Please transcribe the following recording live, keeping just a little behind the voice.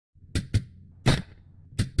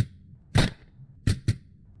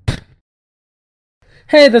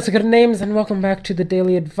Hey, those are good names, and welcome back to the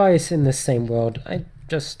Daily Advice in the same world. I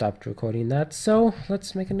just stopped recording that, so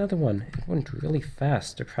let's make another one. It went really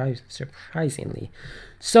fast, surprisingly.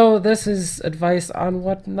 So this is advice on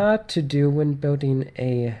what not to do when building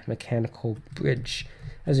a mechanical bridge.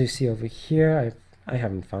 As you see over here, I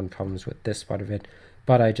haven't found problems with this part of it,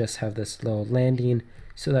 but I just have this little landing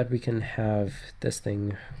so that we can have this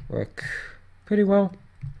thing work pretty well.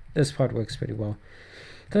 This part works pretty well.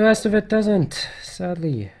 The rest of it doesn't,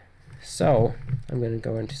 sadly. So, I'm going to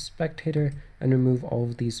go into Spectator and remove all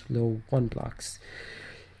of these little 1 blocks.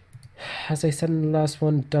 As I said in the last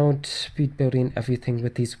one, don't be building everything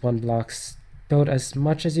with these 1 blocks. Build as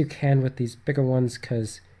much as you can with these bigger ones,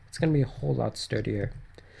 because it's going to be a whole lot sturdier.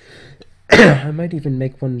 I might even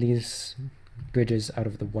make one of these bridges out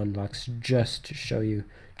of the 1 blocks just to show you,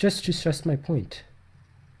 just to stress my point.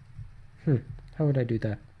 How would I do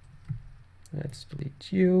that? Let's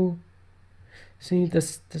delete you. See,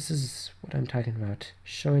 this is what I'm talking about.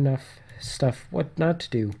 Showing off stuff, what not to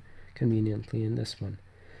do conveniently in this one.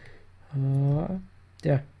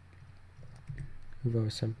 Yeah. Move over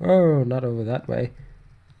some. Oh, not over that way.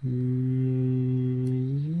 Yeah.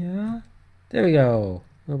 There we go.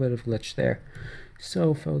 A little bit of glitch there.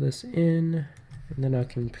 So fill this in, and then I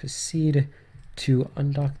can proceed to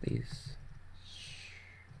undock these.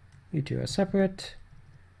 You two are separate.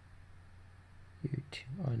 You two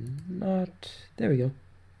are not. There we go.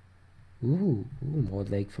 Ooh, more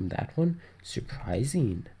leg from that one.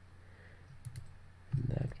 Surprising. And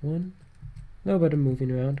that one. A little bit of moving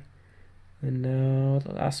around. And now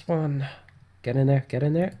the last one. Get in there, get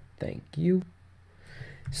in there. Thank you.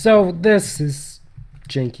 So this is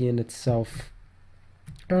janky in itself.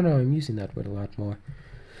 Oh no, I'm using that word a lot more.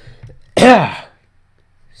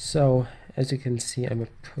 So, as you can see, I'm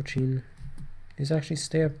approaching. These actually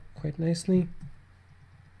stay up quite nicely.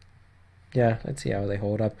 Yeah, let's see how they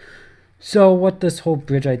hold up. So what this whole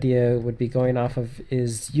bridge idea would be going off of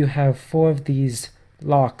is you have 4 of these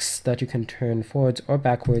locks that you can turn forwards or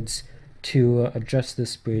backwards to adjust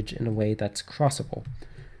this bridge in a way that's crossable.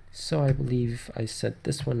 So I believe I said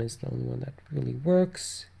this one is the only one that really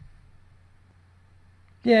works.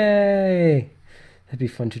 Yay! It'd be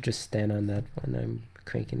fun to just stand on that when I'm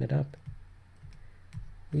cranking it up.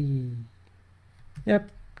 Whee. Yep.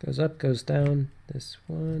 Goes up, goes down. This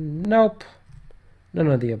one. Nope. None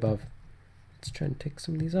of the above. Let's try and take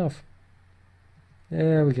some of these off.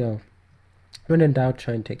 There we go. When in doubt,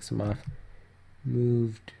 try and take some off.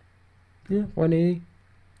 Moved. Yeah, 180.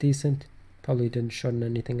 Decent. Probably didn't shorten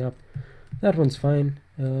anything up. That one's fine.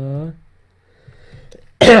 You're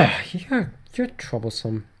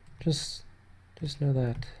troublesome. Just know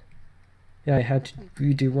that. Yeah, I had to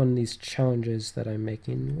redo one of these challenges that I'm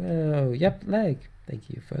making. Whoa, yep, lag. Thank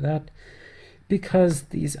you for that. Because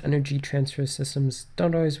these energy transfer systems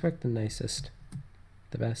don't always work the nicest.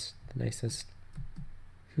 The best, the nicest.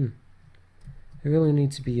 There really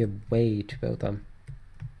needs to be a way to build them.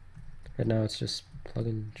 Right now it's just plug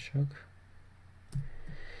and chug.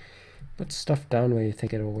 Put stuff down where you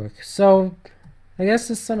think it'll work. So, I guess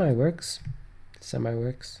this semi-works.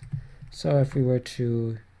 So if we were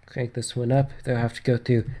to crank this one up, they'll have to go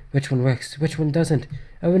through which one works, which one doesn't.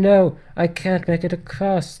 Oh no, I can't make it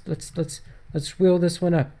across. Let's wheel this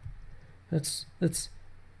one up. Let's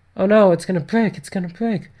oh no, it's gonna break,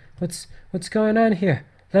 What's going on here?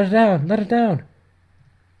 Let it down.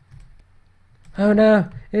 Oh no,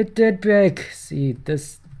 it did break. See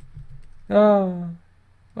this. Oh,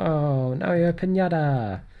 now you're a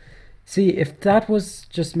piñata. See, if that was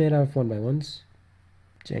just made out of 1x1s,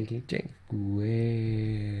 janky. Well,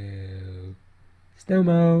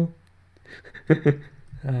 Snowmo.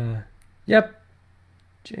 Yep,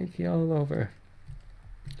 janky all over.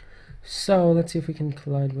 So let's see if we can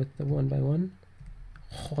collide with the 1x1.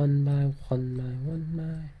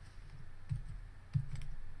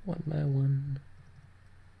 1x1.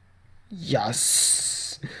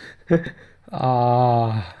 Yes.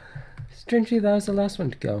 Strangely, that was the last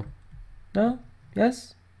one to go. No?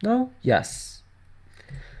 Yes? No? Yes.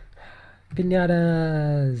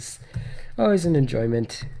 Piñatas. Always an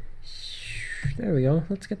enjoyment. There we go.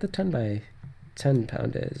 Let's get the 10x10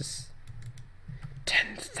 pounders.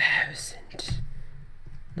 10,000.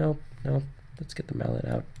 Nope. Let's get the mallet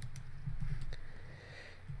out.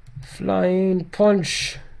 Flying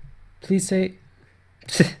punch. Please say.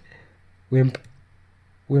 Wimp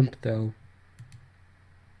though.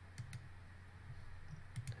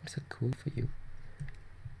 I'm so cool for you.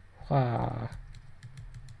 Wah.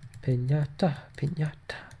 Piñata.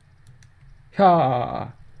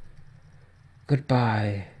 Ha.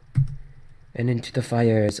 Goodbye. And into the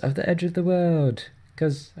fires of the edge of the world.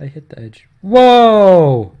 because I hit the edge.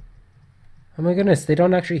 Whoa! Oh my goodness, they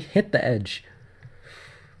don't actually hit the edge.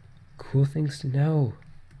 Cool things to know.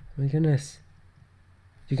 Oh my goodness.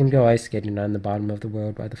 You can go ice skating on the bottom of the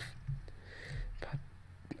world by the...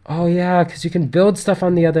 Oh yeah, because you can build stuff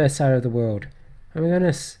on the other side of the world. Oh my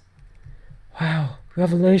goodness. Wow,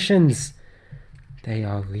 revelations. They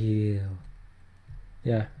are real.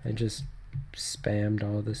 Yeah, I just spammed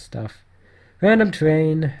all this stuff. Random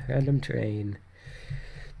terrain, random terrain.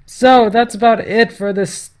 So that's about it for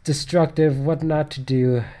this destructive what not to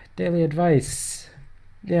do daily advice.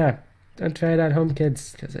 Yeah, don't try it at home,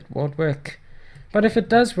 kids, because it won't work. But if it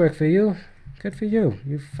does work for you, good for you.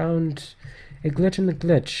 You found a glitch in the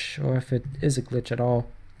glitch, or if it is a glitch at all.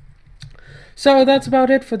 So that's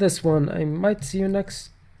about it for this one. I might see you next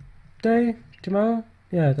day, tomorrow.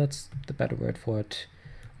 Yeah, that's the better word for it.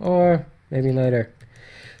 Or maybe later.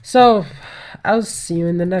 So, I'll see you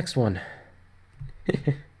in the next one.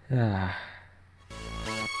 Ah.